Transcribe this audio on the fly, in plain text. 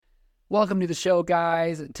Welcome to the show,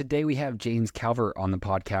 guys. Today we have James Calvert on the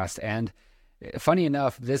podcast. And funny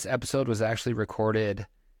enough, this episode was actually recorded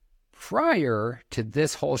prior to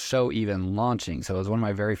this whole show even launching. So it was one of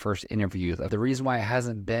my very first interviews. The reason why it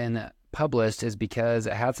hasn't been published is because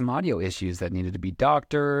it had some audio issues that needed to be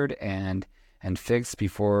doctored and fixed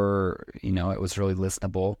before, it was really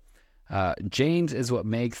listenable. James is what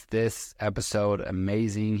makes this episode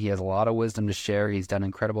amazing. He has a lot of wisdom to share. He's done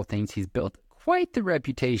incredible things. He's built quite the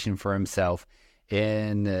reputation for himself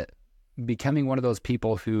in becoming one of those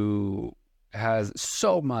people who has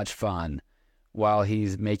so much fun while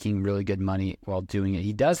he's making really good money while doing it.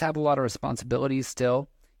 He does have a lot of responsibilities still.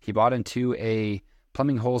 He bought into a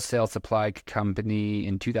plumbing wholesale supply company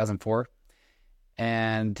in 2004.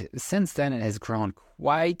 And since then, it has grown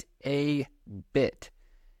quite a bit.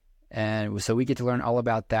 And so we get to learn all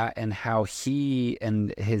about that and how he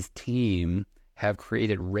and his team have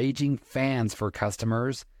created raging fans for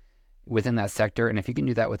customers within that sector. And if you can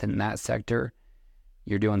do that within that sector,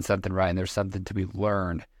 you're doing something right and there's something to be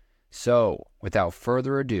learned. So without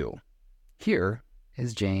further ado, here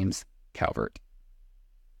is James Calvert.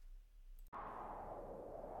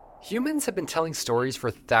 Humans have been telling stories for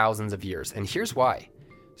thousands of years, and here's why.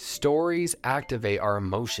 Stories activate our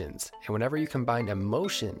emotions, and whenever you combine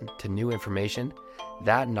emotion to new information,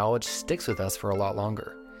 that knowledge sticks with us for a lot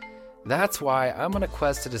longer. That's why I'm on a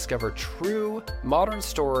quest to discover true modern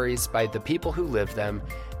stories by the people who lived them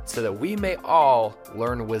so that we may all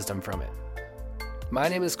learn wisdom from it. My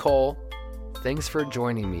name is Cole. Thanks for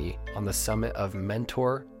joining me on the summit of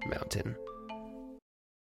Mentor Mountain.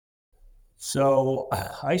 So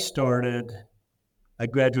I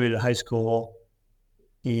graduated high school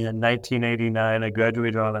in 1989. I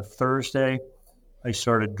graduated on a Thursday. I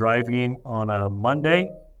started driving on a Monday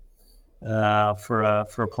for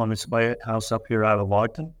a plumbing supply house up here out of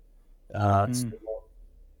Ogden. It's the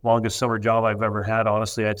longest summer job I've ever had.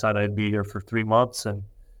 Honestly, I thought I'd be here for 3 months, and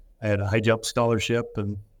I had a high jump scholarship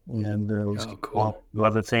and there was cool.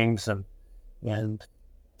 Other things. And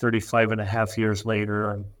 35 and a half years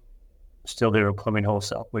later, I'm still there in plumbing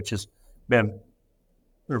wholesale, which has been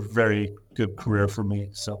a very good career for me.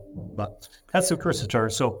 So, but that's the Chris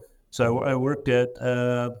story. So I worked at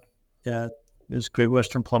this Great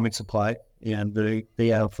Western Plumbing Supply, and they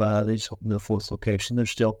have they just opened the fourth location. They're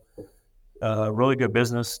still really good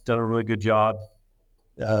business, done a really good job,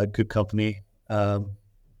 good company.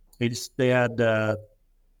 They had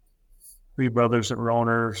 3 brothers that were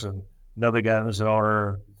owners, and another guy that was an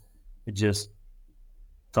owner. It just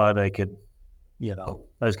thought I could, I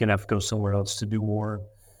was going to have to go somewhere else to do more.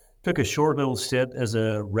 Took a short little stint as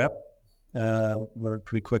a rep. Learned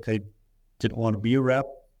pretty quick I didn't want to be a rep.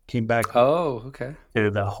 Came back to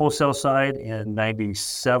the wholesale side in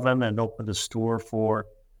 97 and opened a store for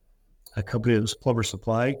a company that was Plumber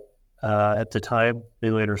Supply. At the time, they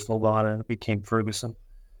later sold on and it became Ferguson.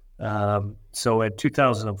 So in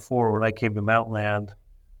 2004, when I came to Mountainland,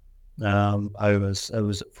 I was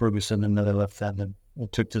at Ferguson, and then I left that and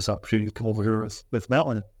took this opportunity to come over here with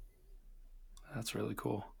Mountainland. That's really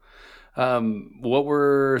cool. What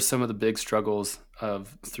were some of the big struggles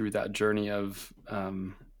through that journey of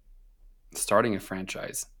starting a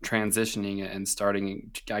franchise, transitioning it, and starting,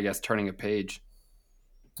 I guess, turning a page?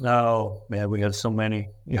 Oh man, we had so many.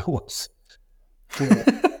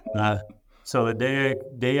 So the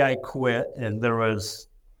day I quit, and there was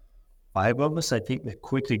 5 of us, I think, that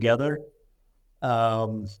quit together.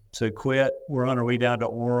 So quit. We're on our way down to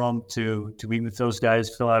Orem to meet with those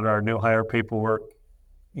guys, fill out our new hire paperwork.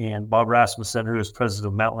 And Bob Rasmussen, who was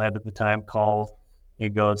president of Mountainland at the time, called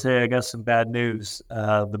and goes, "Hey, I got some bad news.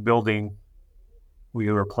 The building we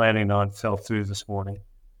were planning on fell through this morning.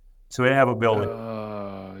 So we didn't have a building."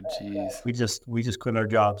 Oh, geez. We just quit our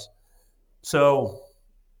jobs. So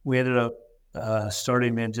we ended up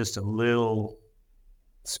starting in just a little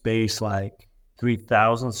space, like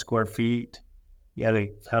 3,000 square feet. He had a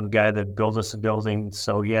guy that built us a building,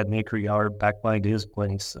 so he had an acre yard back behind his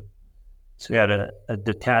place. So he had a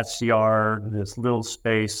detached yard and this little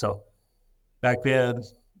space. So back then,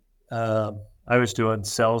 I was doing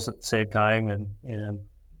sales at the same time, and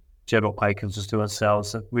General Pikins was doing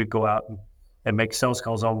sales. And we'd go out and make sales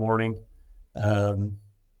calls all morning,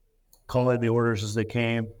 call in the orders as they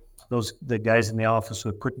came. The guys in the office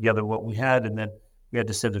would put together what we had, and then we had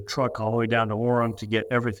to send a truck all the way down to Orem to get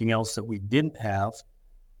everything else that we didn't have.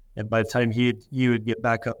 And by the time he would get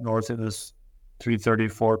back up north, it was 3:30,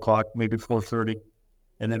 4 o'clock, maybe 4:30.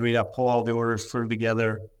 And then we'd have to pull all the orders through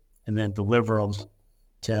together and then deliver them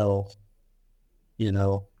till,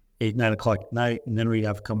 8, 9 o'clock at night. And then we'd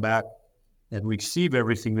have to come back and receive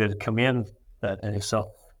everything that had come in that day.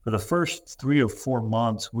 So for the first 3 or 4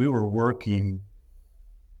 months, we were working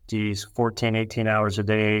 14, 18 hours a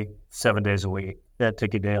day, 7 days a week. That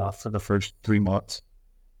took a day off for the first 3 months.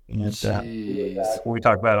 And Jeez. we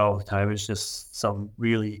talk about it all the time. It's just some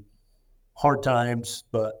really hard times,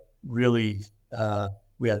 but really,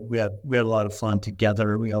 we had a lot of fun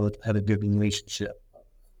together. We all had a good relationship.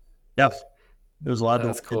 Yeah, there was a lot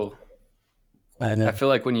That's of cool. and I feel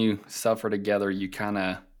like when you suffer together, you kind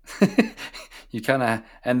of you kind of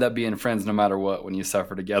end up being friends no matter what when you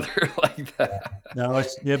suffer together like that. no,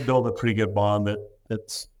 it built a pretty good bond.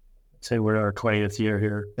 That's say we're our 20th year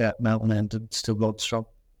here at Mountainland and still going strong.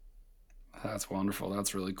 That's wonderful.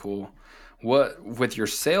 That's really cool. What with your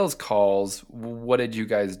sales calls, what did you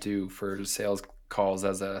guys do for sales calls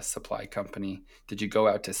as a supply company? Did you go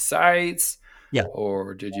out to sites? Yeah.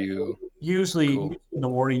 Or did you Usually Cool. in the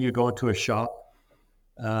morning you go into a shop.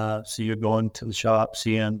 So you're going to the shop,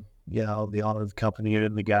 seeing, the owner of the company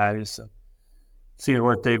and the guys, seeing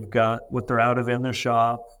what they've got, what they're out of in their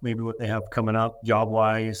shop, maybe what they have coming up job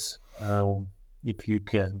wise. If you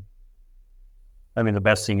can, I mean, the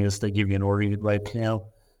best thing is they give you an order right now.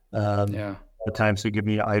 Yeah. At times they give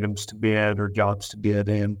me items to bid or jobs to bid,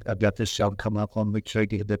 and I've got this job come up. I'll make sure I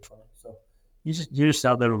get it for them. So you're just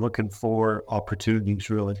out there looking for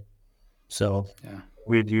opportunities, really. So Yeah.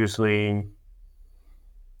 we'd usually,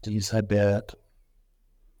 I bet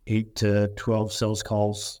 8 to 12 sales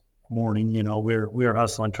calls morning. We were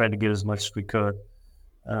hustling, trying to get as much as we could.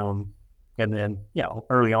 And then,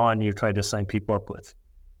 early on, you try to sign people up with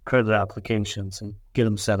credit applications and get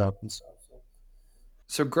them set up and stuff.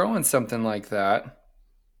 So growing something like that,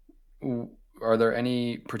 are there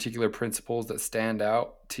any particular principles that stand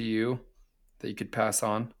out to you that you could pass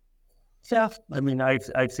on? Yeah, I mean, I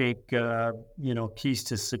think keys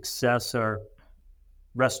to success are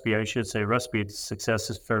recipe. I should say recipe to success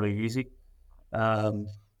is fairly easy.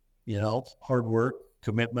 Hard work,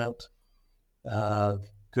 commitment,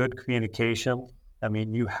 good communication. I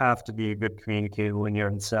mean, you have to be a good communicator when you're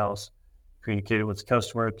in sales. Communicating with the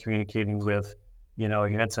customer, communicating with, your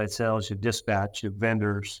inside sales, your dispatch, your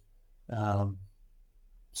vendors.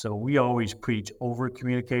 So we always preach over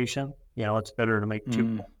communication. It's better to make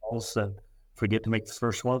 2 calls than forget to make the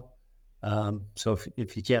first one. So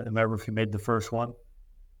if you can't remember if you made the first one,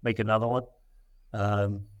 make another one.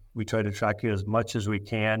 We try to track you as much as we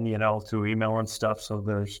can, through email and stuff. So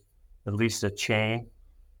there's at least a chain.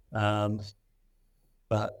 But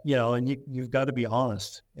and you've got to be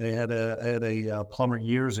honest. I had a plumber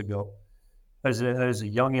years ago. I was a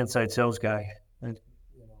young inside sales guy, maybe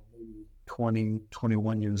 20,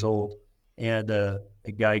 21 years old, and a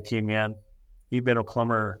guy came in. He'd been a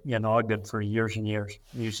plumber in Ogden for years and years.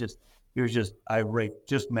 He was just irate,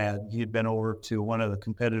 just mad. He had been over to one of the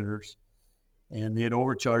competitors, and they had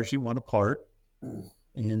overcharged him on a part,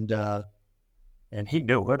 and he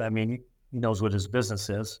knew it. I mean, he knows what his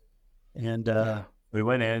business is, and we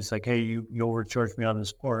went in. It's like, hey, you overcharged me on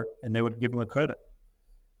this part, and they would give him a credit,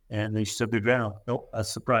 and they stood their ground. Nope,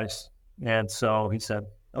 that's the price. And so he said,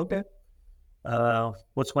 okay,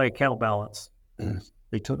 what's my account balance?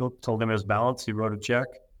 They told him his balance. He wrote a check,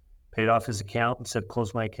 paid off his account, and said,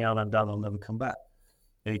 close my account. I'm done. I'll never come back.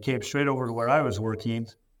 And he came straight over to where I was working,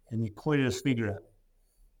 and he pointed his finger at me.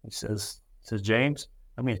 He says, James,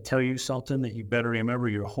 I'm going to tell you something that you better remember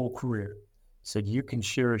your whole career. He said, you can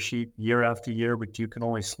shear a sheep year after year, but you can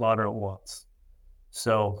only slaughter it once.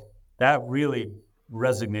 So that really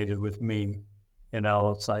resonated with me.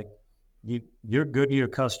 It's like, you're good to your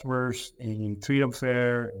customers, and you treat them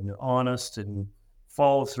fair, and you're honest, and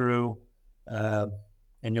follow through, and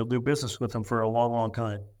you'll do business with them for a long, long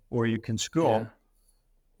time. Or you can screw them,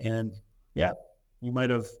 and you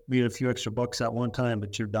might have made a few extra bucks at one time,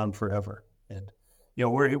 but you're done forever. And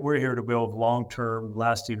we're here to build long-term,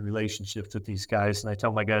 lasting relationships with these guys. And I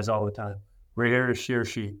tell my guys all the time, we're here to shear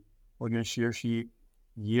sheep. We're going to shear sheep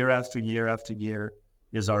year after year after year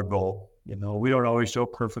is our goal. We don't always show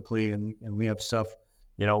up perfectly, and we have stuff.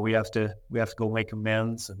 We have to go make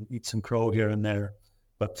amends and eat some crow here and there.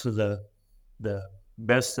 But for the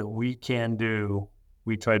best that we can do,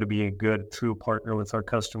 we try to be a good, true partner with our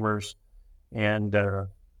customers, and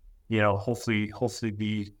hopefully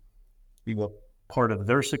be a part of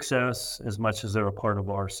their success as much as they're a part of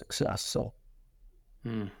our success. So,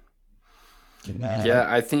 I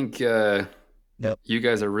think you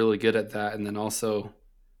guys are really good at that, and then also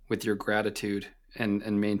with your gratitude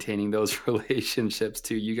and maintaining those relationships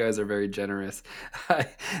too. You guys are very generous.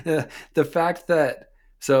 The fact that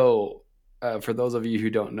for those of you who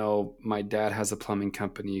don't know, my dad has a plumbing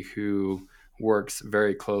company who works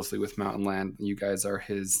very closely with Mountainland. You guys are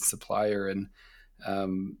his supplier, and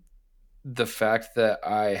the fact that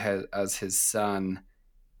I had, as his son,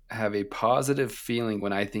 have a positive feeling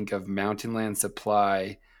when I think of Mountainland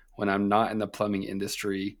Supply when I'm not in the plumbing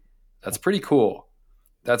industry, that's pretty cool.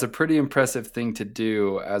 That's a pretty impressive thing to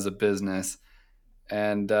do as a business.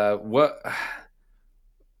 And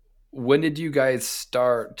when did you guys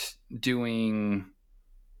start doing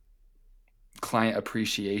client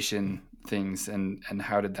appreciation things, and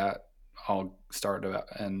how did that all start about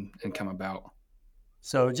and come about?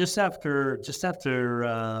 So just after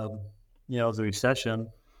the recession,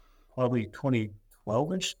 probably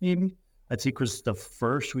 2012ish maybe. I think was the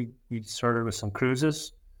first we started with some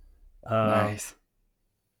cruises, uh, Nice.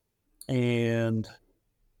 and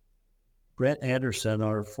Brett Anderson,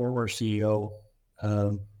 our former CEO,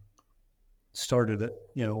 um, started it.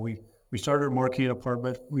 We started a marketing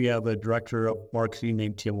department. We have a director of marketing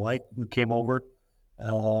named Tim White who came over.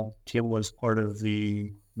 Tim was part of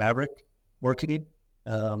the Maverick marketing,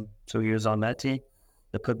 so he was on that team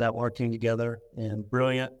that put that marketing together. And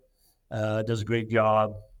brilliant, does a great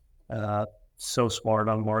job. So smart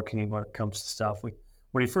on marketing when it comes to stuff.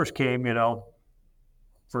 When he first came,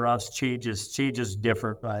 for us, change is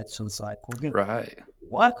different, right? So it's like Right.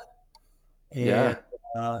 what? And Yeah.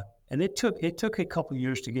 uh, and it took a couple of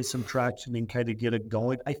years to get some traction and kind of get it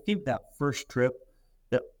going. I think that first trip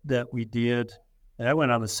that we did, and I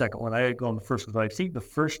went on the second one. I had gone the first one, but I think the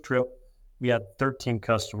first trip we had 13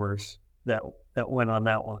 customers that went on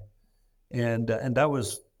that one, and that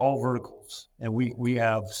was all verticals, and we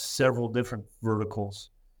have several different verticals.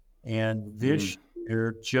 And Mm, this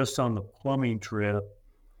year, just on the plumbing trip,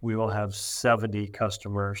 we will have 70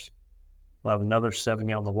 customers. We'll have another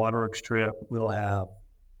 70 on the waterworks trip. We'll have,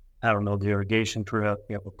 I don't know, the irrigation trip.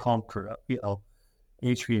 We have a pump trip.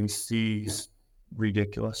 HVAC's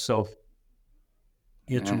ridiculous. So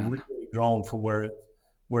it's man. really grown from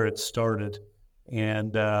where it started.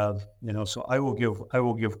 And so I will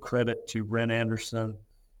give credit to Brent Anderson,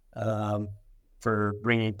 um, for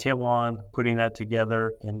bringing Tim on, putting that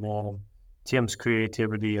together, and Tim's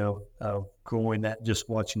creativity of growing that, just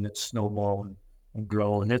watching it snowball and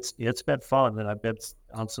grow. And it's been fun. And I've been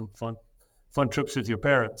on some fun trips with your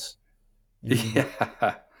parents. And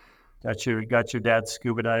Yeah. got your dad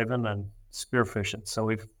scuba diving and spearfishing. So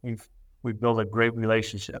we've built a great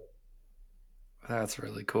relationship. That's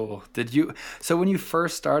really cool. So when you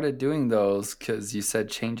first started doing those, because you said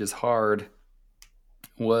change is hard,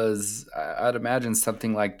 I'd imagine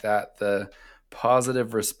something like that, the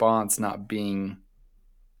positive response not being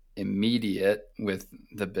immediate with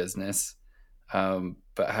the business.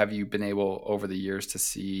 But have you been able over the years to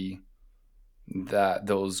see that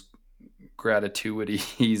those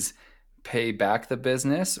gratuities pay back the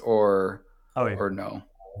business, Oh yeah. or no?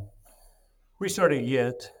 We started to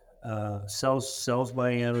get sales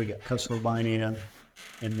buying in, we got customer buying in,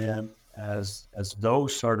 and then as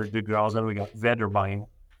those started to grow, then we got vendor buying,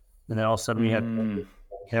 and then all of a sudden we had, Mm,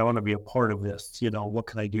 hey, I want to be a part of this. What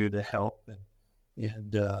can I do to help?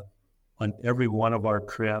 And on every one of our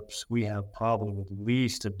trips, we have probably at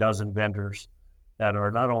least a dozen vendors that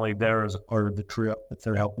are not only there as a part of the trip, but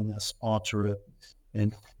they're helping us sponsor it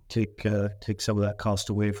and take some of that cost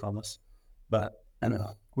away from us. But I don't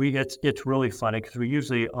know. It's really funny because we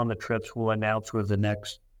usually on the trips we'll announce where the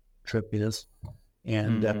next trip is,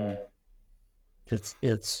 and mm-hmm.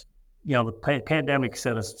 it's the pandemic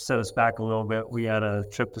set us back a little bit. We had a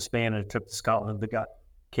trip to Spain and a trip to Scotland that got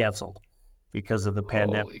canceled because of the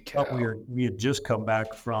pandemic. Holy But cow. we had just come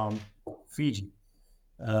back from Fiji.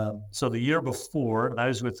 So the year before, and I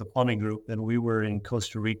was with the plumbing group, and we were in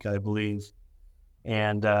Costa Rica, I believe.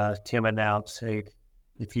 And Tim announced, "Hey,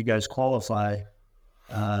 if you guys qualify,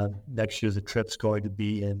 next year the trip's going to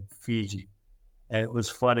be in Fiji." And it was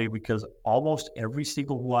funny because almost every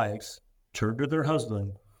single wife turned to their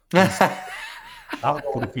husband and said, "I'm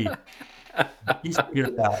going to Fiji. He's figured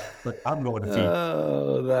it out, but I'm going to Fiji."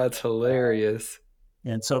 Oh, that's hilarious.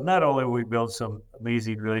 And so not only we build some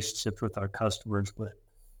amazing relationships with our customers, but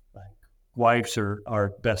like wives are our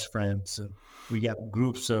best friends. And we got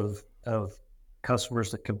groups of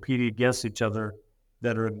customers that compete against each other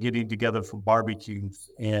that are getting together for barbecues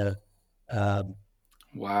and um,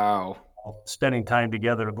 Wow. spending time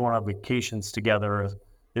together, going on vacations together.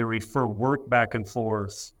 They refer work back and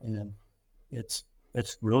forth, and it's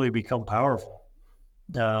really become powerful.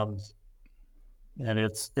 Um, and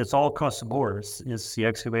it's all across the board. It's the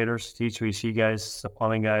excavators, the HVAC guys, the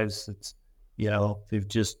plumbing guys. They've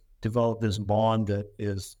just developed this bond that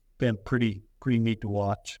has been pretty neat to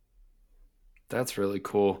watch. That's really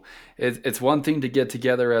cool. It's one thing to get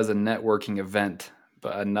together as a networking event,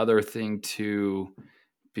 but another thing to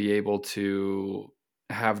be able to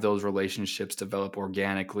have those relationships develop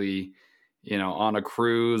organically on a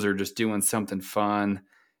cruise or just doing something fun.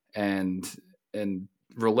 And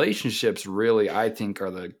relationships really, I think,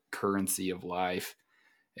 are the currency of life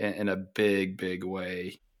in a big, big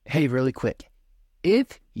way. Hey, really quick.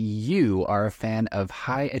 If you are a fan of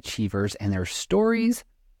high achievers and their stories,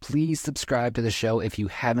 please subscribe to the show if you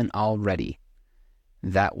haven't already.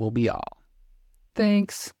 That will be all.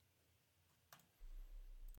 Thanks.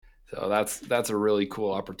 So that's a really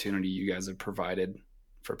cool opportunity you guys have provided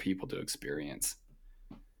for people to experience.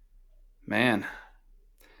 Man.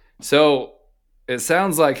 So it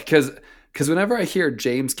sounds like, because whenever I hear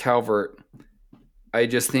James Calvert, I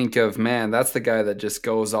just think of, man, that's the guy that just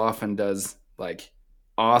goes off and does like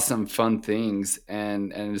awesome, fun things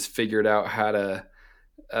and has figured out how to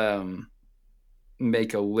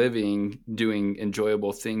make a living doing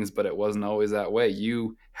enjoyable things, but it wasn't always that way.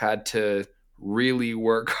 You had to really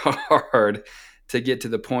work hard to get to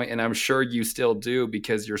the point, and I'm sure you still do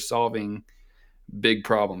because you're solving big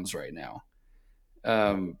problems right now.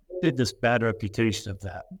 Did this bad reputation of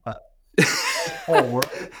that. On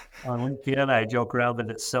LinkedIn, I joke around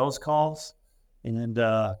that it sells calls, and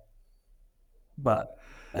but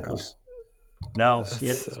it was so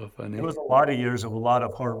funny. It was a lot of years of a lot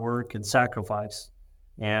of hard work and sacrifice,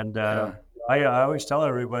 and I always tell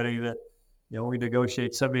everybody that we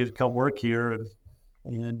negotiate somebody to come work here,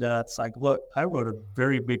 and it's like, look, I wrote a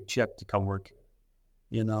very big check to come work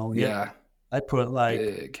here. I put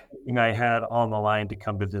like everything I had on the line to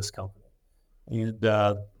come to this company,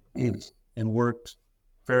 and worked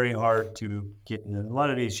very hard to get in. A lot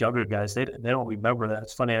of these younger guys, they don't remember that.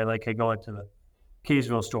 It's funny. I go into the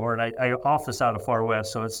Kaysville store, and I office out of Far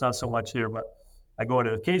West, so it's not so much here. But I go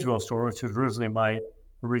into the Kaysville store, which was originally my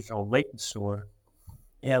original Layton store,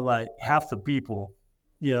 and like half the people,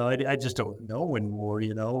 I just don't know anymore.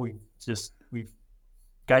 We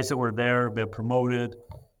guys that were there have been promoted.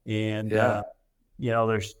 And,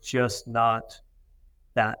 there's just not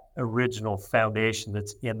that original foundation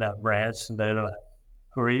that's in that branch. And they're like,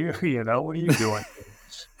 who are you? What are you doing?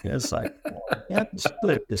 It's like,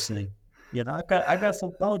 split this thing. I got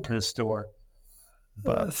some phone to the store.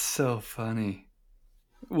 But that's so funny.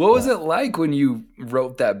 What was it like when you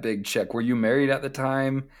wrote that big check? Were you married at the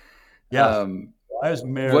time? Yeah, I was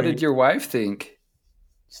married. What did your wife think?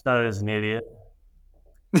 She's not as an idiot.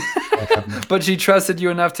 But she trusted you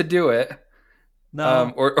enough to do it.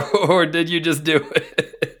 No, or did you just do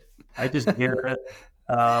it? I just did it.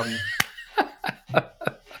 I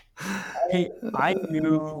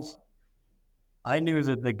knew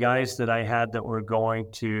that the guys that I had that were going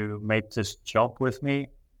to make this jump with me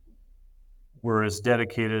were as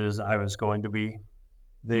dedicated as I was going to be.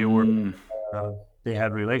 They were. They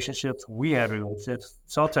had relationships. We had relationships.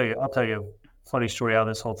 So I'll tell you a funny story how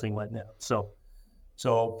this whole thing went down. So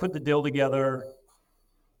put the deal together,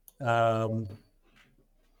 and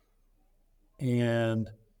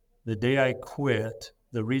the day I quit,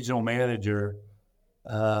 the regional manager,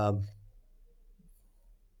 I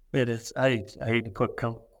hate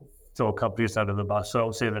to throw companies under the bus, so I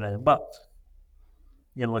won't say the name, but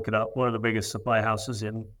you can look it up. One of the biggest supply houses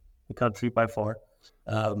in the country by far.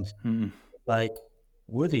 Like,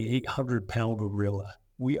 we're the 800-pound gorilla.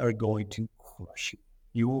 We are going to crush you.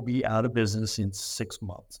 You will be out of business in 6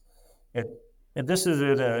 months. And this is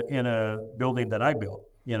in a building that I built,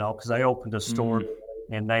 because I opened a store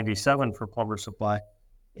in 97 for Plumber Supply,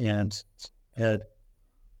 and had,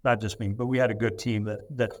 not just me, but we had a good team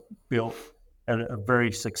that built a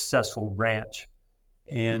very successful branch.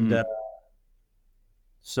 And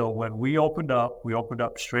so when we opened up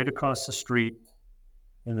straight across the street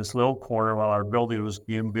in this little corner while our building was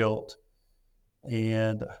being built.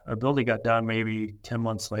 And our building got done maybe 10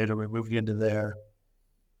 months later. We moved into there.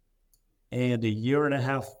 And a year and a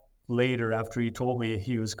half later, after he told me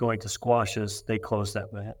he was going to squash us, they closed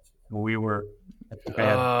that branch. We were at the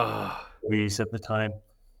bad weeds at the time,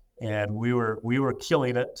 and we were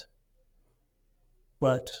killing it.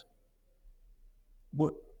 But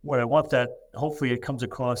what I want that, hopefully it comes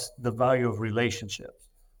across the value of relationships.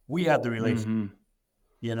 We had the relationship.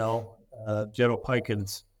 General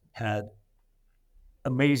Pikins had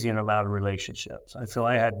amazing amount of relationships. I feel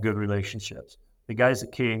I had good relationships. The guys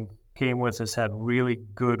that came with us had really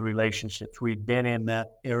good relationships. We'd been in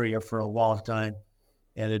that area for a long time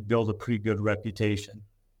and had built a pretty good reputation.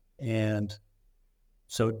 And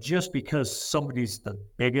so just because somebody's the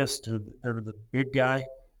biggest or the big guy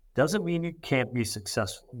doesn't mean you can't be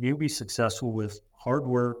successful. You be successful with hard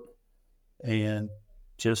work and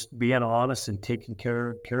just being honest and taking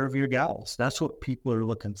care of your gals. That's what people are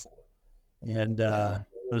looking for. And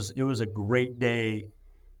it was a great day,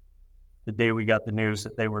 the day we got the news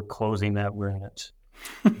that they were closing that branch.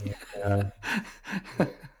 Uh,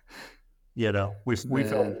 we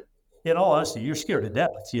felt, Man. in all honesty, you're scared to death.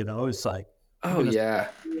 It's like, I'm Oh going to yeah.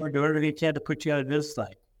 do everything you can to put you out of this.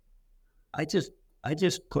 Like, I just, I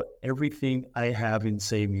just put everything I have in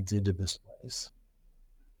savings into this place.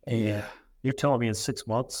 And Yeah. you're telling me in 6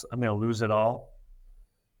 months, I'm going to lose it all.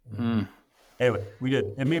 Mm. Anyway, we did.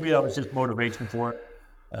 And maybe that was just motivation for it.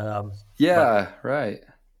 But Yeah, right.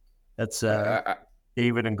 that's I,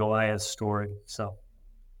 David and Goliath's story. So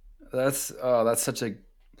that's such a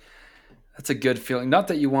that's a good feeling. Not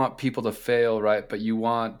that you want people to fail, right? But you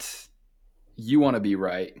want to be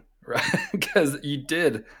right, right? Because you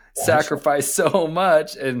did sacrifice so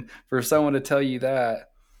much, and for someone to tell you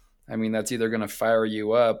that, I mean, that's either going to fire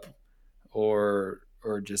you up or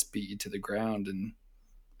just beat you to the ground. And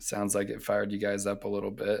sounds like it fired you guys up a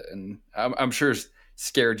little bit, and I'm sure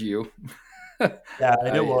scared you. yeah,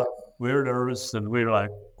 I know I what. We were nervous and we were like,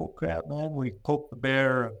 oh crap, man, we poked the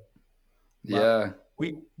bear. But yeah,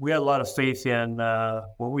 we had a lot of faith in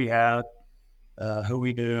what we had, who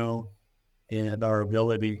we knew, and our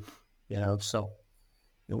ability, so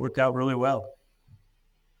it worked out really well.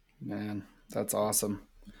 man, that's awesome.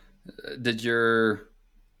 Did your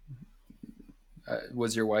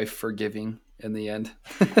was your wife forgiving in the end?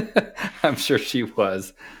 I'm sure she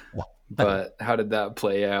was, but how did that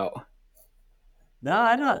play out? No,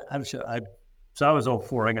 I'm not. I'm sure. So I was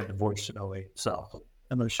 04. I got divorced in 08. So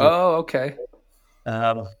I'm not sure. Oh, okay.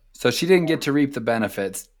 Um, So she didn't get to reap the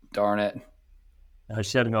benefits. Darn it.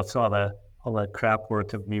 she hadn't go through all that crap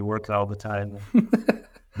work of me working all the time,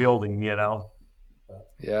 building,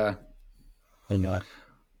 Yeah. I know.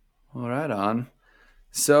 Well, right on.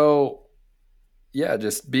 So, yeah,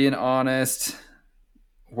 just being honest,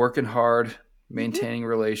 working hard, maintaining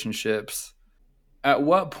relationships. At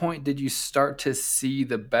what point did you start to see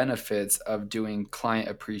the benefits of doing client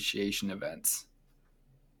appreciation events?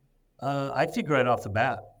 I think right off the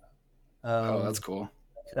bat. Oh, Um, that's cool.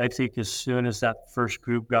 I think as soon as that first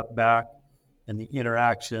group got back and the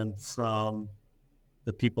interaction from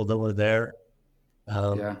the people that were there,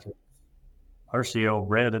 Yeah. our CEO,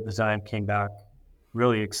 Brad, at the time came back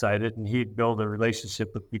really excited, and he'd build a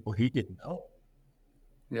relationship with people he didn't know.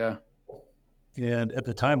 Yeah. And at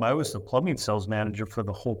the time, I was the plumbing sales manager for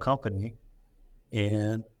the whole company,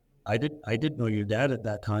 and I didn't know your dad at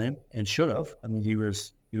that time, and should have. I mean, he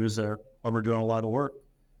was a plumber doing a lot of work,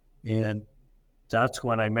 and that's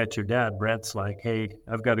when I met your dad. Brent's like, "Hey,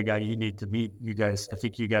 I've got a guy you need to meet. You guys, I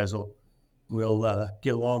think you guys will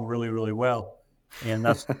get along really, really well." And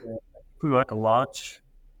that's we went to launch,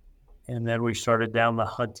 and then we started down the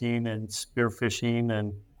hunting and spearfishing.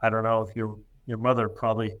 And I don't know if your mother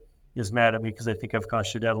probably is mad at me because I think I've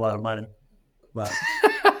cost your dad a lot of money, but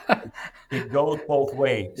it goes both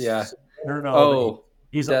ways. Yeah. I don't know that Oh,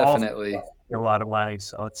 he's also definitely. a lot of money,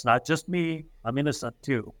 so it's not just me. I'm innocent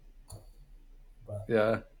too. But,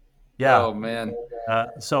 Yeah. yeah. Oh, man.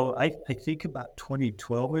 So I think about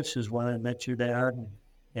 2012ish is when I met your dad,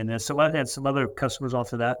 and then so I had some other customers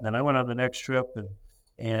off of that, and then I went on the next trip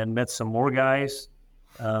and met some more guys,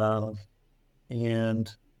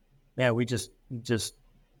 and yeah, we just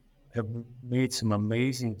have made some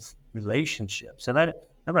amazing relationships, and I'm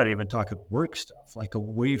not even talking work stuff, like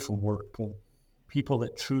away from work, people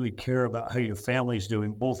that truly care about how your family's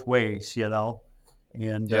doing both ways,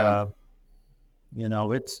 and Yeah.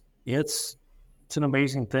 It's an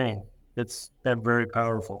amazing thing. It's been very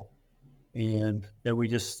powerful, and then we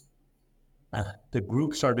just the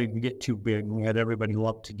group started to get too big. We had everybody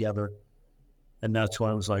lumped together, and that's when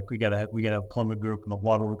I was like, we gotta have a plumbing group and a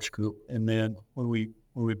waterworks group. And then when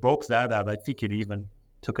we broke that out, I think it even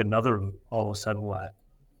took another all of a sudden. Like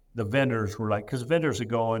the vendors were like, because vendors would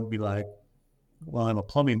go and be like, well, I'm a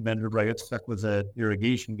plumbing vendor, but I get stuck with an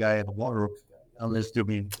irrigation guy and a waterworks guy. I'm just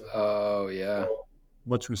doing. Oh, yeah.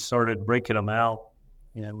 Once we started breaking them out,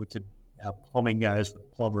 we could have plumbing guys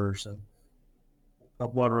with plumbers and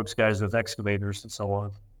waterworks guys with excavators and so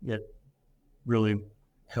on. It really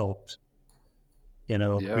helped, Yeah.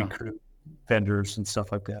 recruit vendors and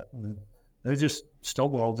stuff like that. And they just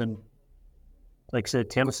snowballed, and like I said,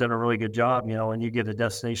 Tim's done a really good job, and you get a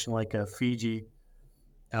destination like Fiji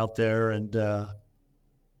out there, and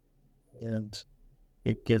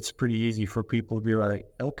it gets pretty easy for people to be like,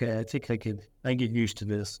 okay, I think I get used to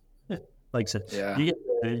this. Like I said, Yeah.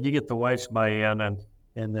 you get the wife's buy-in,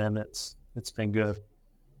 and then it's been good.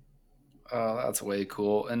 Oh, that's way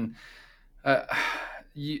cool. And uh,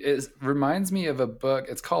 it reminds me of a book.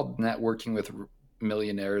 It's called Networking with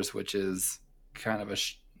Millionaires, which is kind of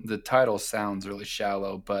the title sounds really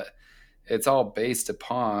shallow, but it's all based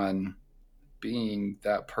upon being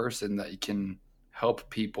that person that you can help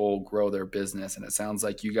people grow their business. And it sounds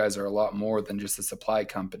like you guys are a lot more than just a supply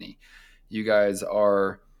company. You guys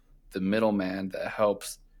are the middleman that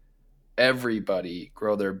helps everybody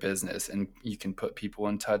grow their business, and you can put people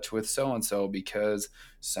in touch with so and so because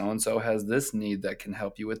so and so has this need that can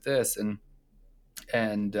help you with this, and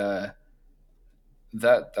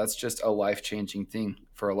that's just a life-changing thing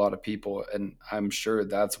for a lot of people. And I'm sure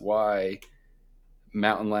that's why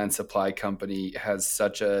Mountainland Supply Company has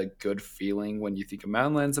such a good feeling. When you think of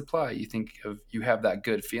Mountainland Supply, you have that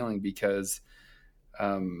good feeling because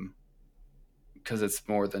it's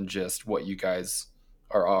more than just what you guys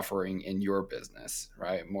are offering in your business,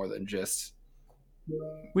 right? More than just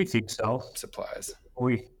We think so. supplies.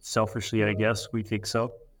 We selfishly, I guess, we think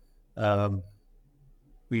so. Um,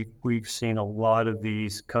 we've seen a lot of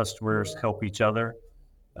these customers help each other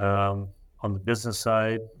on the business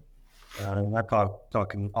side. I'm not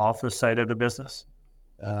talking office side of the business.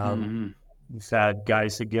 Mm-hmm. We've had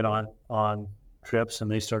guys that get on trips and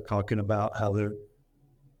they start talking about how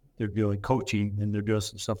they're doing coaching and they're doing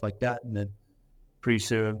some stuff like that, and then pretty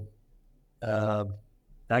soon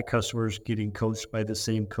that customer is getting coached by the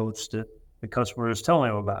same coach that the customer is telling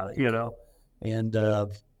them about it,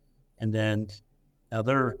 and then now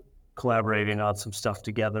they're collaborating on some stuff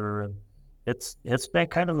together, and it's been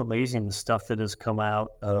kind of amazing, the stuff that has come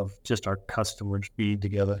out of just our customers being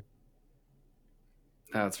together.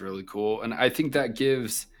 That's really cool. And I think that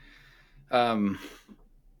gives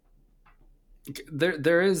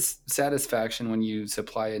there is satisfaction when you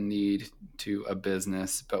supply a need to a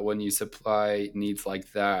business, but when you supply needs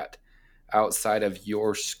like that outside of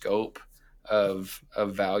your scope of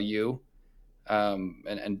value,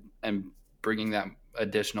 and bringing that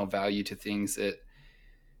additional value to things, it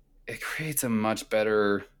creates a much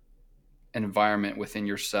better environment within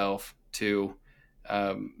yourself to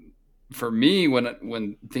for me,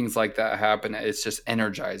 when things like that happen, it's just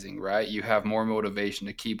energizing, right? You have more motivation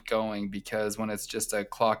to keep going, because when it's just a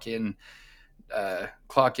clock in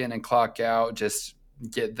and clock out, just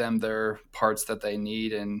get them their parts that they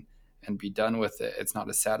need and be done with it, it's not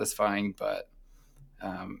as satisfying, but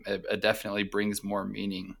it definitely brings more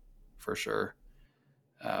meaning for sure.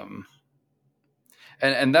 And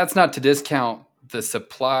that's not to discount the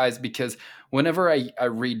supplies, because whenever I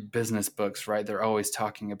read business books, right, they're always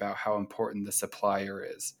talking about how important the supplier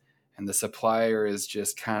is. And the supplier is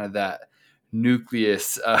just kind of that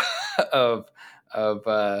nucleus of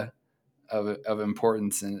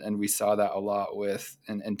importance. And we saw that a lot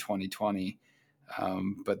in 2020.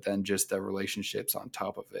 But then just the relationships on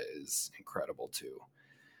top of it is incredible too.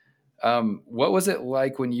 What was it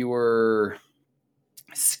like when you were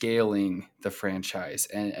scaling the franchise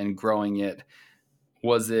and growing it?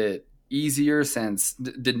 Was it easier since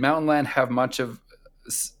did Mountainland have much of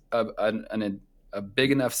a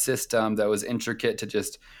big enough system that was intricate to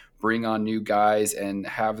just bring on new guys and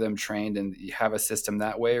have them trained and have a system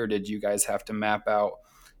that way, or did you guys have to map out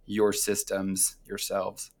your systems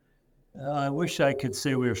yourselves? I wish I could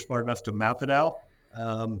say we were smart enough to map it out.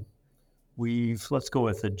 Let's go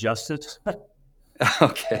with adjusted.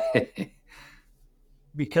 Okay.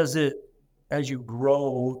 Because as you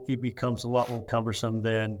grow, it becomes a lot more cumbersome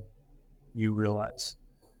than you realize.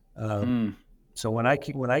 So when I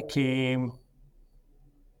came,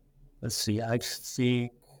 let's see, I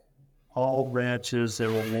think all branches,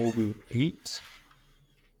 there were maybe 8,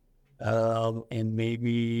 and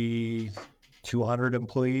maybe 200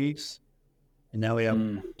 employees. And now we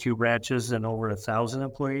have 2 branches and over 1,000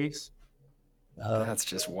 employees. That's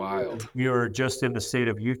just wild. We were just in the state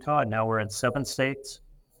of Utah, and now we're in 7 states.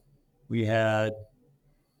 We had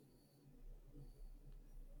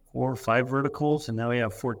 4 or 5 verticals, and now we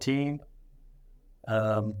have 14.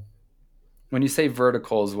 When you say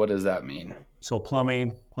verticals, what does that mean? So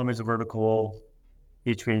plumbing's a vertical,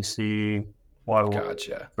 HVAC, water,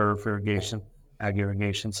 Gotcha. irrigation, ag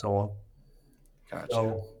irrigation, so on. Gotcha.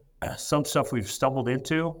 So some stuff we've stumbled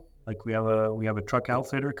into, like we have a truck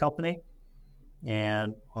outfitter company,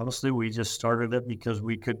 and honestly, we just started it because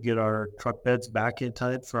we could get our truck beds back in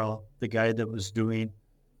time from the guy that was doing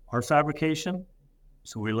our fabrication.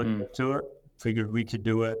 So we looked into it, figured we could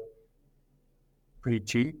do it pretty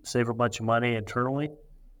cheap, save a bunch of money internally,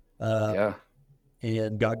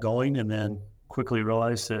 and got going, and then quickly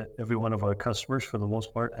realized that every one of our customers, for the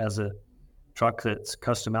most part, has a truck that's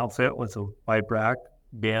custom outfit with a wide rack,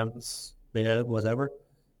 bins, bed, whatever.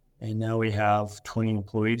 And now we have 20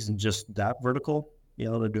 employees in just that vertical.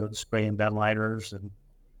 They're doing spray and bed liners and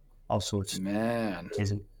all sorts of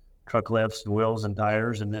amazing truck lifts and wheels and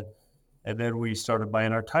tires. And then we started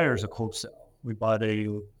buying our tires at wholesale. We bought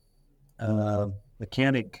a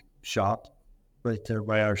mechanic shop right there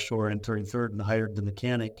by our store in 33rd and hired the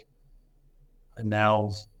mechanic. And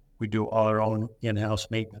now we do all our own in-house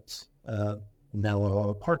maintenance. Now all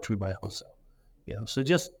the parts we buy wholesale. So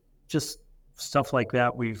just stuff like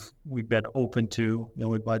that we've been open to.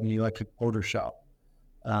 We bought an electric motor shop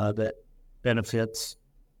that benefits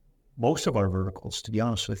most of our verticals, to be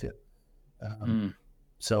honest with you.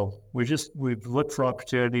 So we've looked for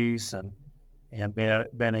opportunities and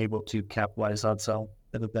been able to capitalize on some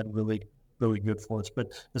that have been really, really good for us. But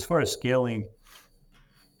as far as scaling,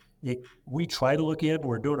 we try to look ahead.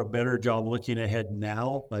 We're doing a better job looking ahead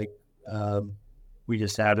now. Like we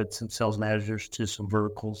just added some sales managers to some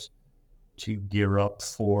verticals to gear up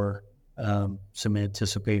for some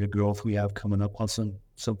anticipated growth we have coming up on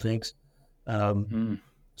some things.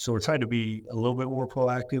 So we're trying to be a little bit more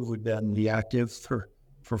proactive. We've been reactive for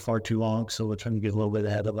far too long, so we're trying to get a little bit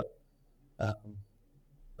ahead of it.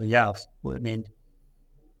 But yeah, I mean,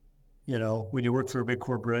 when you work for a big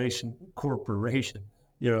corporation,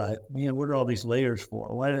 you're like, man, what are all these layers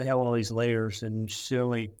for? Why do they have all these layers? And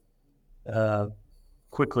certainly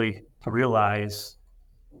quickly realize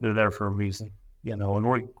they're there for a reason,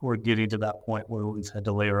 and we're getting to that point where we've had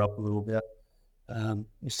to layer up a little bit.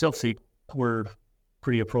 You still see we're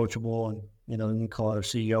pretty approachable, and you can call our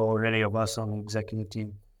CEO or any of us on the executive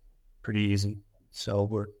team pretty easy. So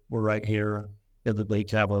we're right here. Everybody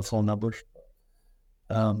can have our phone numbers.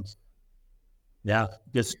 Yeah,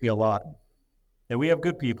 gets to be a lot, and we have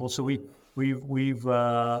good people. So we've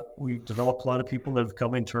developed a lot of people that have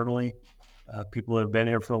come internally. People that have been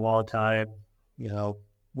here for a long time.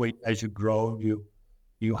 As you grow,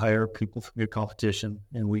 you hire people from your competition,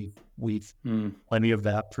 and we've plenty of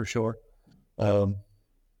that for sure. But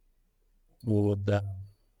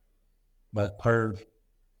our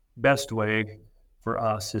best way for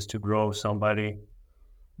us is to grow somebody.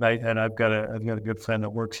 Right? And I've got a good friend that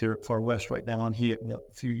works here at Far West right now, and he a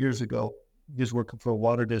few years ago he was working for a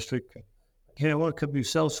water district. Hey, I want to come do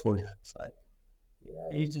sales for you. It's like,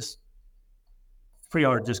 it's pretty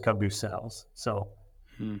hard to just come do sales. So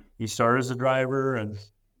he started as a driver, and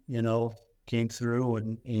came through,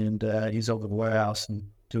 and he's over the warehouse and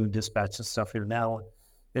doing dispatch and stuff here now.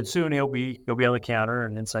 And soon he'll be on the counter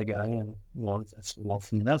and inside guy, and that's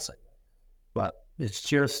from the outside. But it's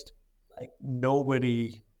just like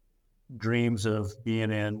nobody dreams of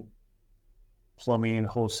being in plumbing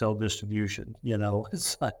wholesale distribution.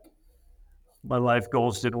 It's like my life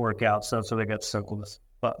goals didn't work out, so that's what I got stuck with.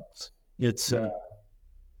 But it's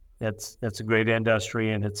that's a great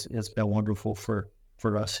industry, and it's been wonderful for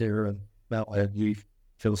us here, and Mountainland. You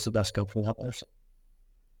feel it's the best company out there. So.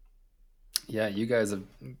 Yeah, you guys have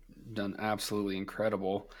done absolutely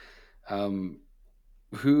incredible. So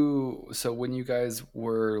when you guys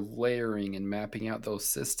were layering and mapping out those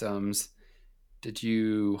systems, did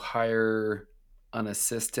you hire an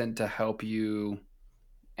assistant to help you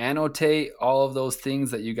annotate all of those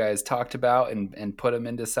things that you guys talked about and put them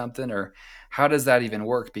into something? Or how does that even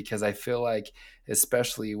work? Because I feel like,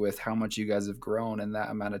 especially with how much you guys have grown in that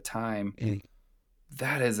amount of time,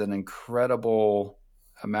 that is an incredible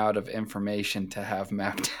amount of information to have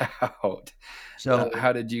mapped out. So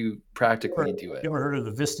how did you practically do it? You ever heard of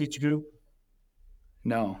the Vistage group?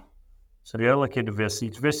 No. So you gotta look into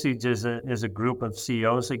Vistage. Vistage is a group of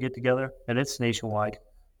CEOs that get together, and it's nationwide.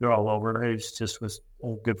 They're all over. It's just was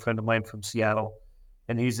a good friend of mine from Seattle,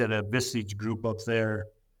 and he's at a Vistage group up there,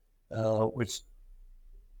 which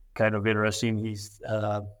kind of interesting. He's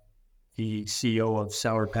the CEO of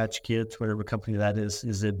Sour Patch Kids, whatever company that is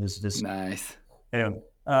in his Vistage. Nice. Anyway,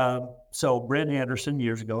 so Brent Anderson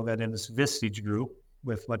years ago got in this Vistage group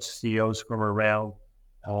with a bunch of CEOs from around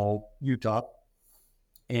Utah,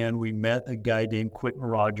 and we met a guy named Quentin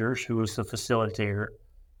Rogers, who was the facilitator,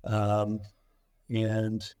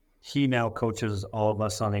 and he now coaches all of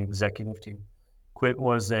us on the executive team.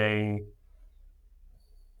 Quentin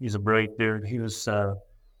he's a brilliant dude. He was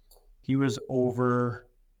over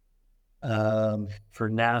for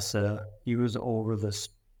NASA. He was over the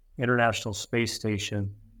International Space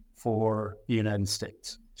Station for the United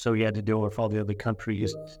States. So he had to deal with all the other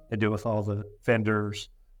countries, and deal with all the vendors.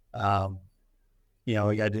 He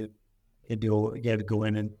had to go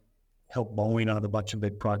in and help Boeing on a bunch of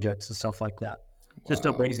big projects and stuff like that. Just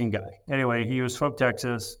an amazing guy. Anyway, he was from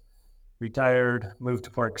Texas, retired, moved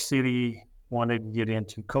to Park City, wanted to get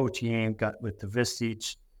into coaching, got with the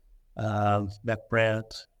Vistage, met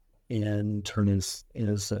Brent, and turn has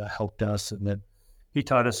helped us. And then he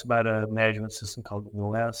taught us about a management system called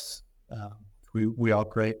OS. We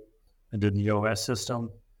operate under the OS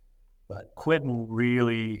system. But Quentin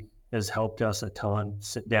really has helped us a ton,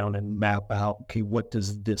 sit down and map out, okay, what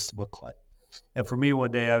does this look like? And for me,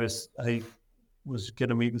 one day was going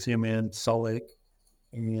to meet with him in Salt Lake,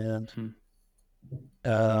 and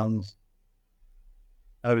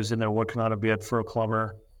I was in there working on a bid for a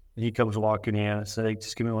plumber, and he comes walking in. I said, "Hey,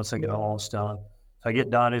 just give me 1 second, I'm almost done." So I get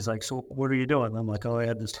done. He's like, "So what are you doing?" I'm like, "Oh, I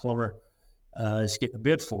had this plumber is getting a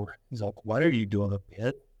bid for." He's like, "Why are you doing a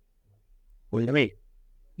bid?" "What do you mean?"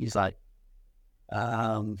 He's like,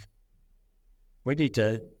 we need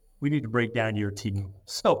to break down your team."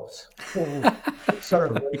 So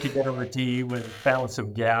started breaking down our team and found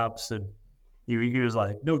some gaps, and he was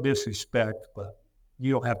like, "No disrespect, but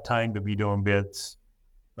you don't have time to be doing bids.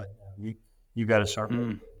 But you got to start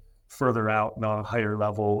further out and on a higher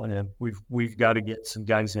level, and we've got to get some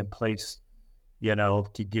guys in place,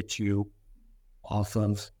 to get you off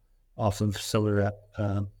of some of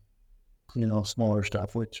that, smaller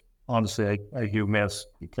stuff." Which honestly I do miss,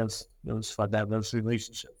 because it was fun to have those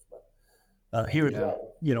relationships.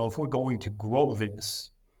 If we're going to grow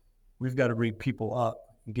this, we've got to bring people up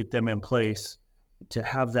and get them in place to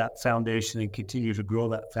have that foundation and continue to grow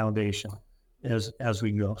that foundation as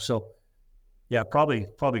we go. So, yeah, probably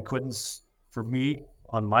Quentin's, for me,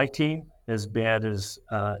 on my team, has been as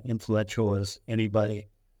influential as anybody.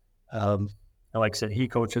 And like I said, he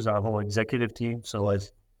coaches our whole executive team, so I'd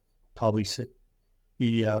probably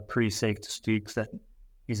be pretty safe to speak that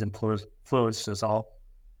he's influenced us all.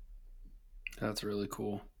 That's really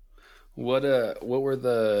cool. What were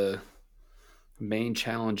the main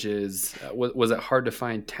challenges? Was it hard to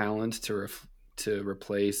find talent to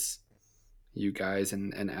replace you guys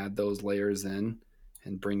and add those layers in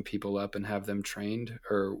and bring people up and have them trained,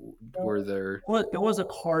 or were there? Well, it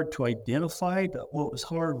wasn't hard to identify, but what was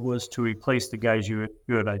hard was to replace the guys you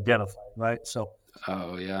had identified, right? So,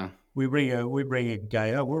 oh yeah, we bring a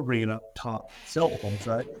guy up. We're bringing up top sales homes,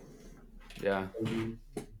 right? Yeah.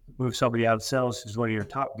 Move somebody out of sales who's one of your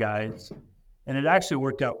top guys, and it actually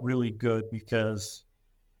worked out really good, because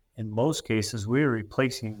in most cases we were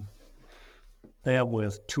replacing them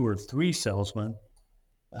with 2 or 3 salesmen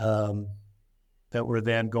that were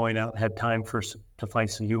then going out and had time to find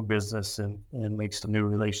some new business and make some new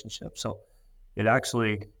relationships. So it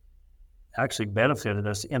actually benefited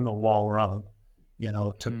us in the long run.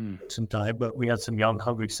 Took some time, but we had some young,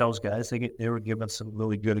 hungry sales guys. They were given some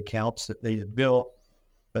really good accounts that they had built,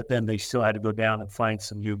 but then they still had to go down and find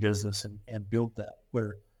some new business and build that.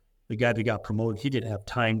 Where the guy that got promoted, he didn't have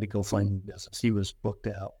time to go find new business. He was booked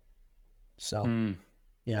out. So,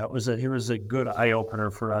 yeah, it was a good eye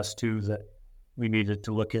opener for us too, that we needed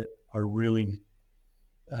to look at our really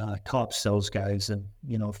top sales guys, and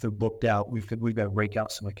if they're booked out, we've got to break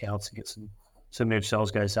out some accounts and get some new sales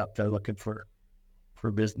guys out there looking for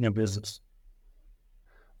business.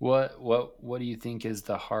 What do you think is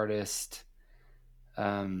the hardest?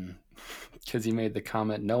 Because you made the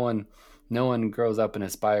comment, no one grows up and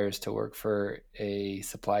aspires to work for a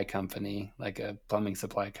supply company, like a plumbing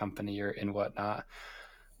supply company or and whatnot.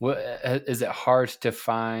 What is it hard to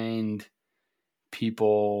find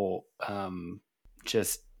people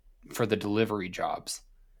just for the delivery jobs?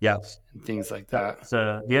 Yes, and things like that.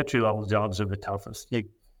 The entry level jobs are the toughest.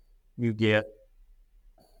 You get,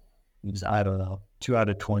 I don't know, 2 out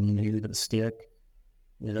of 20 maybe that stick.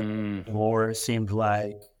 Or it seems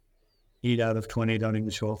like 8 out of 20 don't even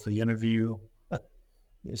show up for the interview.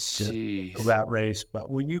 It's just a rat race. But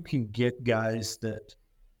when you can get guys that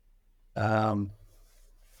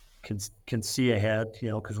can see ahead,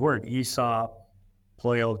 because we're an ESOP,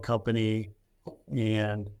 employee-owned company,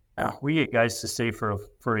 and we get guys to stay for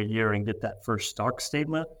a year and get that first stock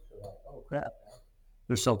statement. Oh crap,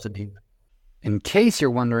 there's something deep. In case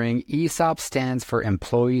you're wondering, ESOP stands for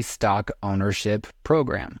Employee Stock Ownership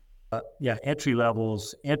Program. Yeah, entry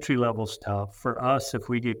level's tough for us. If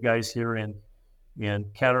we get guys here in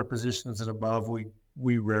counter positions and above,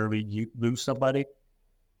 we rarely lose somebody.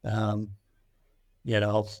 You'll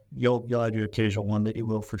have your occasional one that you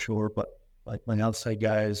will for sure, but like my outside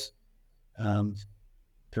guys,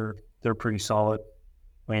 they're pretty solid.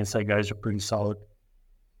 My inside guys are pretty solid.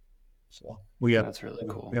 So that's really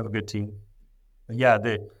cool. We have a good team. But yeah,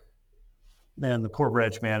 the core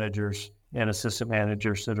branch managers and assistant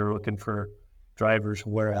managers that are looking for drivers,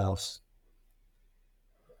 warehouse.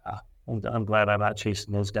 I'm glad I'm not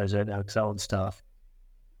chasing those guys right now, selling stuff.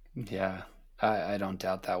 Yeah, I don't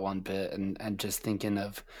doubt that one bit. And just thinking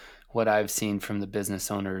of what I've seen from the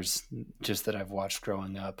business owners just that I've watched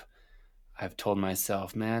growing up, I've told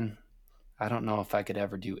myself, man, I don't know if I could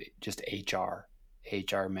ever do just HR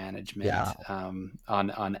management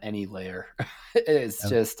on any layer. It's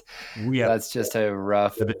just, that's just a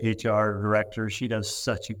rough. The HR director, she does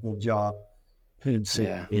such a good job. I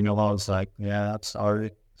was like, yeah,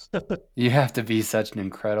 sorry. You have to be such an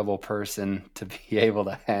incredible person to be able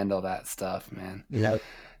to handle that stuff, man. Yeah.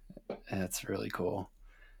 That's really cool.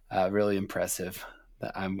 Really impressive.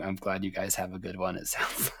 I'm glad you guys have a good one. It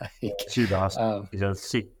sounds like. She's awesome. Um,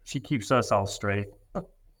 She keeps us all straight.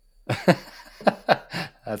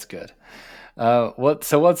 that's good. What's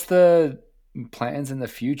the plans in the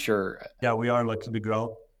future? Yeah, we are looking to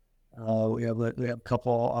grow. We have a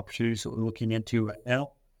couple opportunities that we're looking into right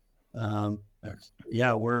now.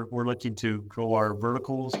 We're looking to grow our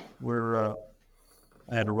verticals.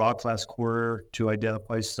 I had a raw class quarter to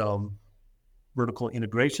identify some vertical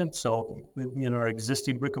integration. So in our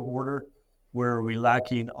existing brick and mortar, where are we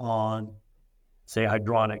lacking on, say,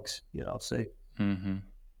 hydronics? Mm-hmm.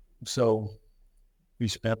 So we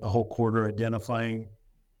spent the whole quarter identifying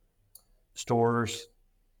stores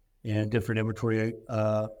and different inventory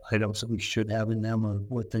items that we should have in them, and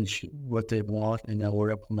what they want, and now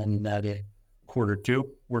we're implementing that in quarter two.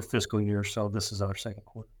 We're fiscal year, so this is our second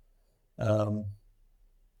quarter.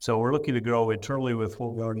 So we're looking to grow internally with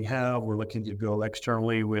what we already have. We're looking to grow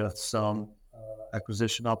externally with some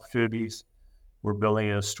acquisition opportunities. We're building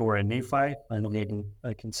a store in Nephi.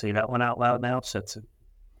 I can say that one out loud now, so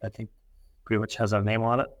I think pretty much has our name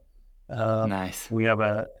on it. Nice. We have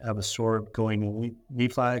a store going in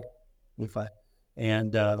Nephi,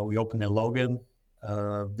 and we opened in Logan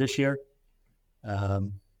this year.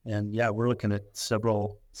 We're looking at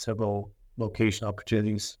several location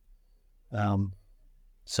opportunities.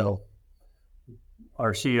 So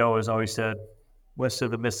our CEO has always said, west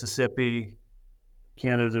of the Mississippi,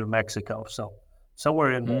 Canada to Mexico. So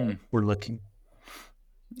somewhere in there, we're looking.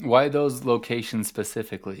 Why those locations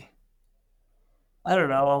specifically? I don't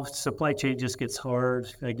know. Supply chain just gets hard,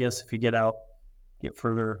 I guess, if you get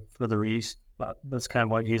further east. But that's kind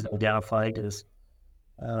of what he's identified is,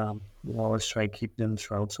 let's try and keep them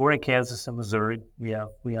strong. So we're in Kansas and Missouri. We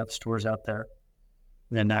have stores out there.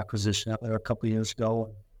 We had an acquisition out there a couple of years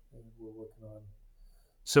ago. And we're working on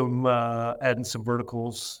some adding some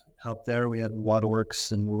verticals out there. We had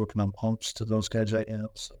waterworks, and we're working on pumps to those guys right now.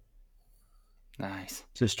 So nice.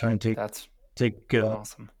 Just trying to take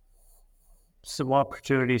awesome. Some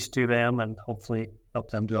opportunities to them and hopefully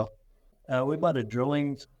help them grow. We bought a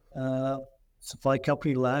drilling supply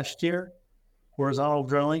company last year, horizontal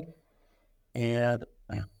drilling, and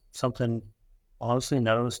something honestly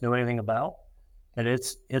none of us knew anything about. And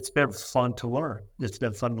it's been fun to learn. It's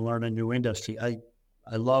been fun to learn a new industry. I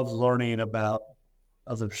love learning about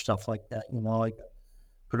other stuff like that. I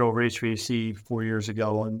put over HVAC 4 years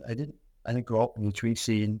ago, and I didn't grow up in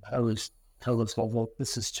HVAC, and I was tell us, well,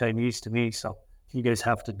 this is Chinese to me, so you guys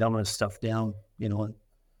have to dumb this stuff down, and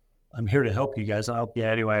I'm here to help you guys. I'll help you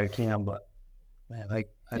any way I can, but man,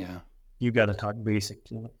 you got to talk basic.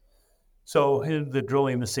 So in the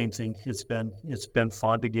drilling, the same thing. It's been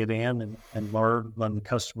fun to get in and learn the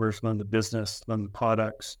customers, learn the business, learn the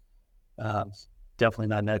products. Definitely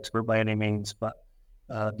not an expert by any means, but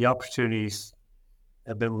the opportunities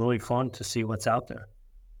have been really fun to see what's out there.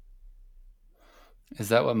 Is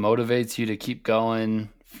that what motivates you to keep going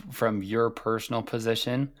from your personal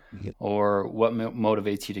position, or what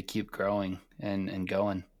motivates you to keep growing and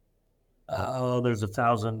going? There's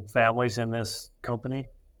 1,000 families in this company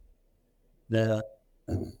that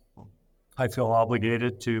I feel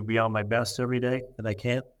obligated to be on my best every day that I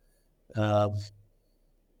can, and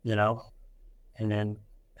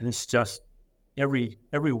it's just every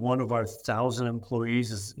one of our 1,000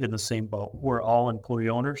 employees is in the same boat. We're all employee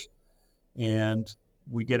owners, and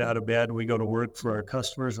we get out of bed and we go to work for our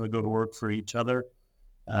customers and we go to work for each other.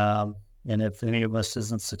 And if any of us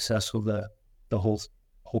isn't successful, the whole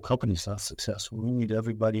company's not successful. We need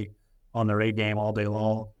everybody on their A game all day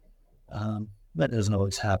long. That doesn't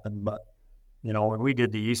always happen, but when we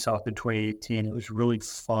did the ESOP in 2018, it was really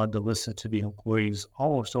fun to listen to the employees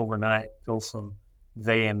almost overnight go from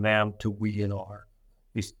they and them to we and our.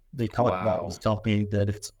 They talk about this company that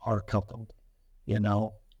it's our company,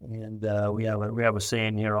 And we have a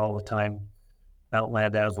saying here all the time,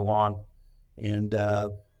 Mountainland as one, and an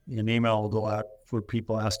email will go out for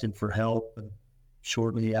people asking for help, and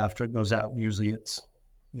shortly after it goes out, usually it's,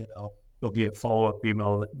 there'll be a follow-up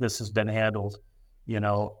email that this has been handled,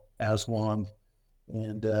 as one.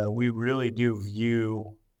 And we really do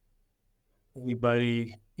view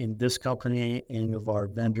anybody in this company, any of our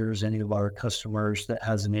vendors, any of our customers that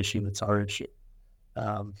has an issue, that's our issue,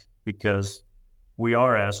 because we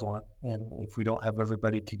are as one, and if we don't have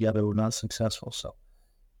everybody together, we're not successful. So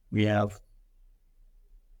we have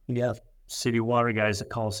city water guys that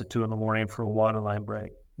call us at 2 a.m. for a water line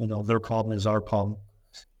break. Their problem is our problem,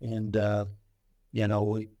 and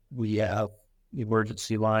we have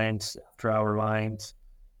emergency lines, after-hour lines,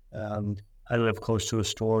 I live close to a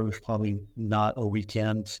store. There's probably not a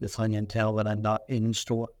weekend if I'm in town that I'm not in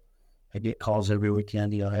store. I get calls every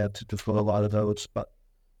weekend. I have to fulfill a lot of those. But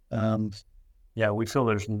yeah, we feel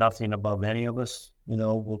there's nothing above any of us.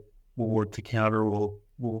 We'll work the counter.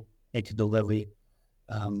 We'll make a delivery.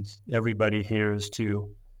 Everybody here has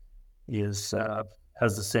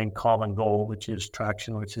the same common goal, which is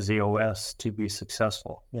traction, which is EOS, to be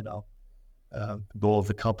successful. The goal of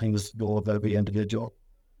the company is the goal of every individual.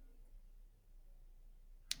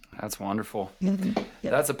 That's wonderful.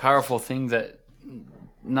 That's a powerful thing that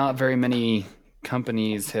not very many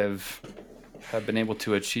companies have been able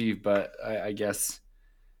to achieve, but I guess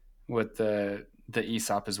with the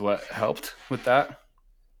ESOP is what helped with that.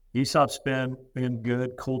 ESOP's been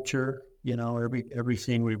good culture.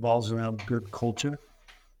 Everything revolves around good culture.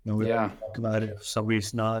 We talk about it. If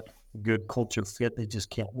somebody's not a good culture fit, they just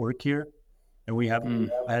can't work here. And we have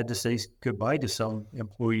had to say goodbye to some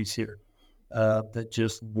employees here that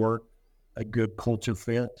just weren't a good culture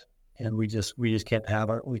fit, and we just can't have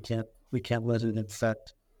it. We can't let it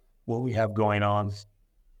affect what we have going on.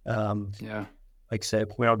 Like I said,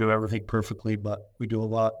 we don't do everything perfectly, but we do a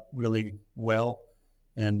lot really well,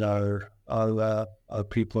 and our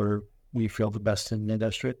people we feel the best in the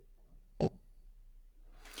industry.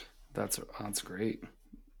 That's great.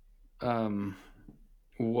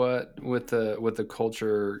 What with the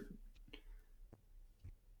culture,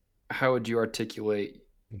 how would you articulate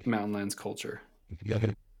Mountainland's culture?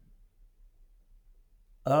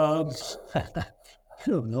 I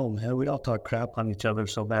don't know, man. We all talk crap on each other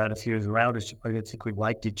so bad. If you was around us, you probably think we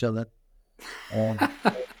liked each other.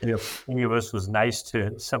 If any of us was nice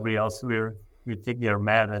to somebody else, we'd think they were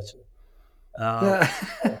mad at you.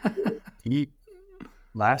 Deep,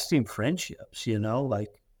 lasting friendships, like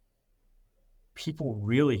people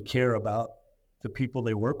really care about the people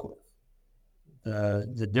they work with.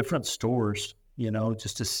 The different stores,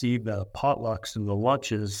 just to see the potlucks and the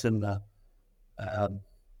lunches and the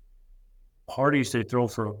parties they throw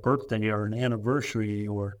for a birthday or an anniversary,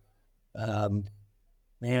 or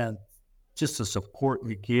just the support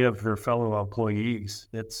you give their fellow employees.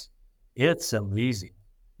 It's amazing,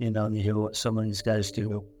 you hear what some of these guys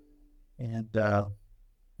do, and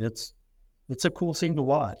it's a cool thing to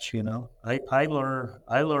watch. I learn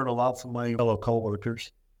a lot from my fellow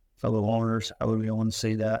coworkers, fellow owners, however you want to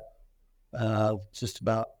say that. Just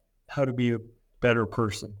about how to be a better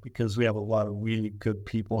person, because we have a lot of really good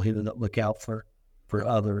people here that look out for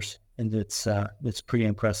others, and it's pretty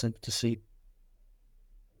impressive to see.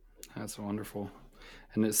 That's wonderful.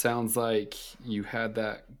 And it sounds like you had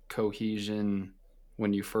that cohesion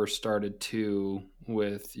when you first started too,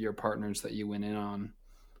 with your partners that you went in on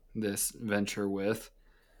this venture with.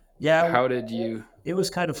 Yeah. How did you? It was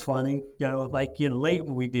kind of funny, like in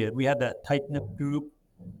Layton we had that tight-knit group.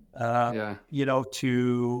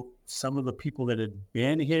 To some of the people that had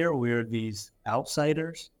been here, we were these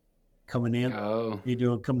outsiders coming in,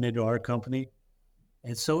 coming into our company.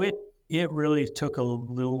 And so it really took a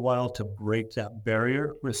little while to break that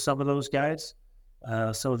barrier with some of those guys,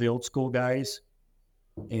 some of the old school guys.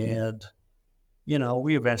 And,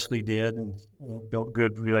 we eventually did, and built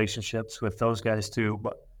good relationships with those guys too.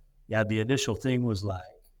 But yeah, the initial thing was like,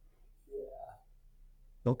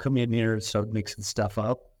 don't come in here and start mixing stuff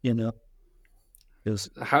up,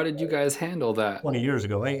 How did you guys handle that? 20 years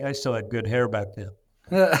ago, I still had good hair back then.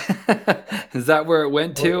 Is that where it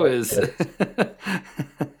went to?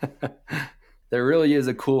 There really is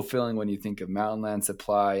a cool feeling when you think of Mountainland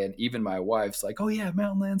Supply, and even my wife's like, "Oh yeah,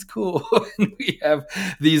 Mountainland's cool." And we have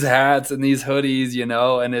these hats and these hoodies,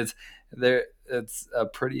 and it's a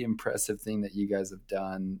pretty impressive thing that you guys have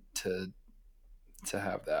done to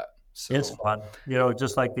have that. So it's fun,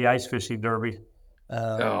 just like the ice fishing derby.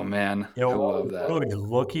 Oh man, I love that. We're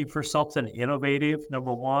looking for something innovative,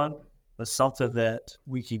 number one, but something that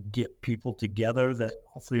we can get people together that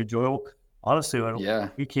hopefully enjoy. Honestly, when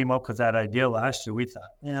we came up with that idea last year, we thought,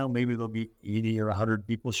 maybe there'll be 80 or 100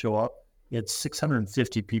 people show up. We had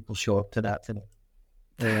 650 people show up to that today.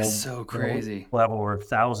 That's so crazy. We'll have over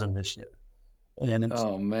 1,000 this year. And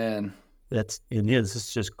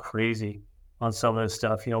it's just crazy on some of this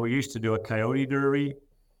stuff. We used to do a coyote derby.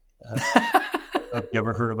 Have you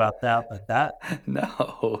ever heard about that? But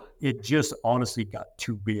no, it just honestly got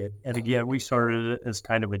too big. And again, we started it as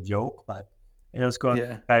kind of a joke, but let's go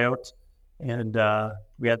on coyotes. And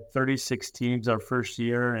we had 36 teams our first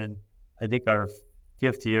year, and I think our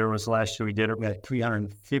fifth year was last year we did it. We had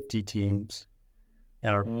 350 teams.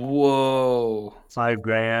 And whoa,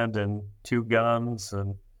 $5,000 and 2 guns,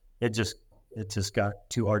 and it just got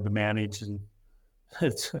too hard to manage, and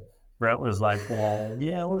Brent was like, well,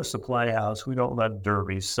 yeah, we're a supply house. We don't let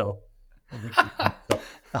derbies. So,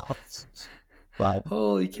 but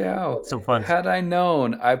Holy cow. some fun. Had I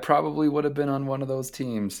known, I probably would have been on one of those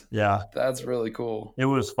teams. Yeah. That's really cool. It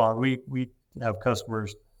was fun. We have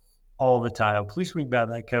customers all the time. Please bring back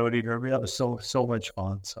that Coyote Derby. That was so much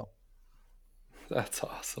fun. So that's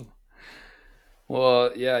awesome.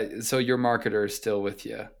 Well, yeah. So your marketer is still with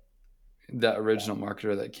you, that original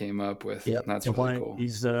marketer that came up with. Yeah, that's really cool.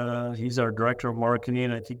 He's our director of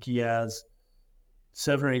marketing. I think he has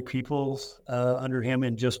 7 or 8 people under him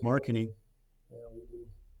in just marketing.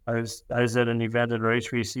 I was at an event at our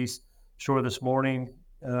HVAC store this morning,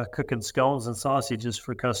 cooking scones and sausages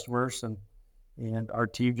for customers, and our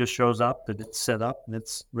team just shows up and it's set up and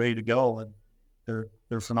it's ready to go, and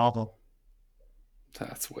they're phenomenal.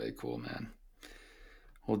 That's way cool, man.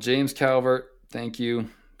 Well, James Calvert, thank you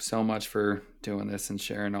so much for doing this and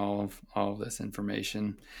sharing all of this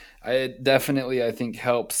information. It definitely, I think,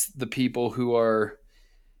 helps the people who are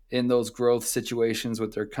in those growth situations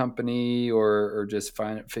with their company or just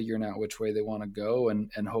figuring out which way they want to go.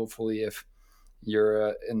 And hopefully if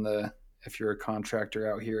you're if you're a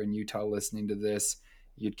contractor out here in Utah listening to this,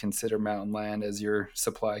 you'd consider Mountainland as your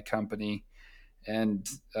supply company. And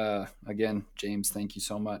again, James, thank you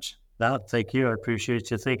so much. No, thank you. I appreciate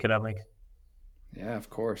you thinking of me. Yeah, of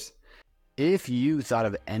course. If you thought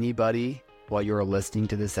of anybody while you were listening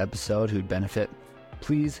to this episode who'd benefit,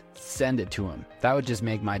 please send it to them. That would just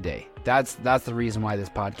make my day. That's the reason why this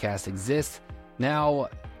podcast exists. Now,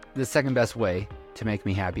 the second best way to make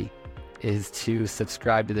me happy is to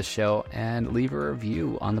subscribe to the show and leave a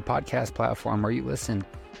review on the podcast platform where you listen.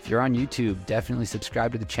 If you're on YouTube, definitely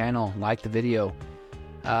subscribe to the channel, like the video.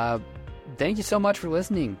 Thank you so much for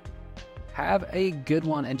listening. Have a good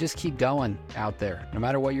one and just keep going out there. No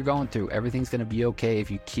matter what you're going through, everything's going to be okay if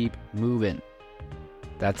you keep moving.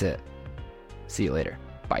 That's it. See you later.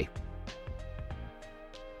 Bye.